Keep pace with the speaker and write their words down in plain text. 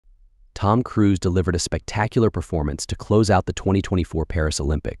Tom Cruise delivered a spectacular performance to close out the 2024 Paris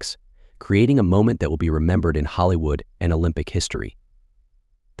Olympics, creating a moment that will be remembered in Hollywood and Olympic history.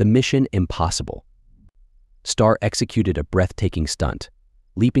 The Mission Impossible. Star executed a breathtaking stunt,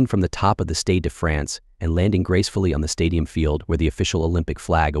 leaping from the top of the Stade de France and landing gracefully on the stadium field where the official Olympic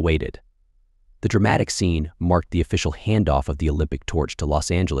flag awaited. The dramatic scene marked the official handoff of the Olympic torch to Los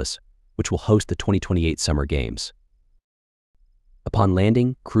Angeles, which will host the 2028 Summer Games. Upon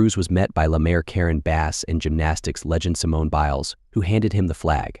landing, Cruise was met by La Mer Karen Bass and gymnastics legend Simone Biles, who handed him the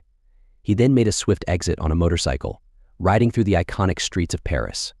flag. He then made a swift exit on a motorcycle, riding through the iconic streets of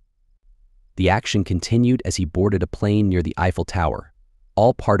Paris. The action continued as he boarded a plane near the Eiffel Tower,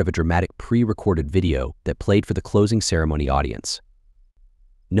 all part of a dramatic pre-recorded video that played for the closing ceremony audience.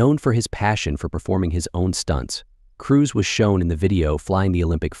 Known for his passion for performing his own stunts, Cruise was shown in the video flying the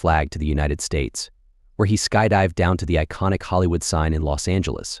Olympic flag to the United States, where he skydived down to the iconic Hollywood sign in Los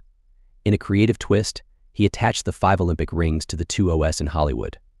Angeles. In a creative twist, he attached the 5 Olympic rings to the 2 OS in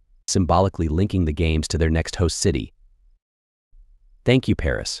Hollywood, symbolically linking the Games to their next host city. "Thank you,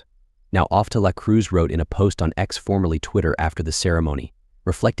 Paris. Now off to La," Cruise wrote in a post on X, formerly Twitter, after the ceremony,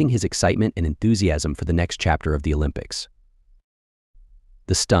 reflecting his excitement and enthusiasm for the next chapter of the Olympics.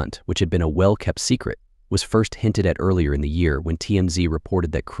 The stunt, which had been a well-kept secret, was first hinted at earlier in the year when TMZ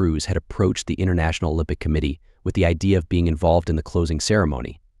reported that Cruise had approached the International Olympic Committee with the idea of being involved in the closing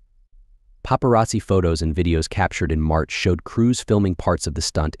ceremony. Paparazzi photos and videos captured in March showed Cruise filming parts of the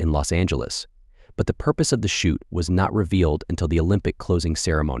stunt in Los Angeles, but the purpose of the shoot was not revealed until the Olympic closing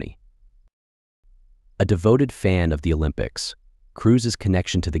ceremony. A devoted fan of the Olympics, Cruise's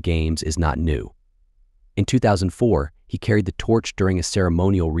connection to the Games is not new. In 2004, he carried the torch during a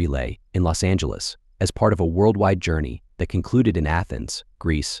ceremonial relay in Los Angeles as part of a worldwide journey that concluded in Athens,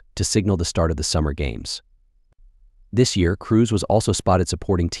 Greece, to signal the start of the Summer Games. This year, Cruise was also spotted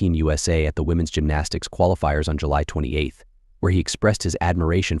supporting Team USA at the women's gymnastics qualifiers on July 28th, where he expressed his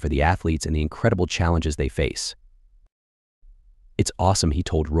admiration for the athletes and the incredible challenges they face. "It's awesome," he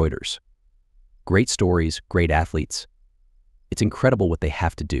told Reuters. "Great stories, great athletes. It's incredible what they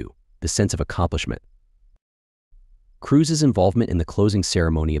have to do, the sense of accomplishment." Cruise's involvement in the closing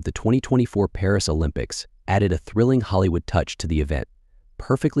ceremony of the 2024 Paris Olympics added a thrilling Hollywood touch to the event,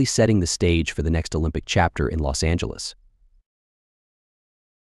 perfectly setting the stage for the next Olympic chapter in Los Angeles.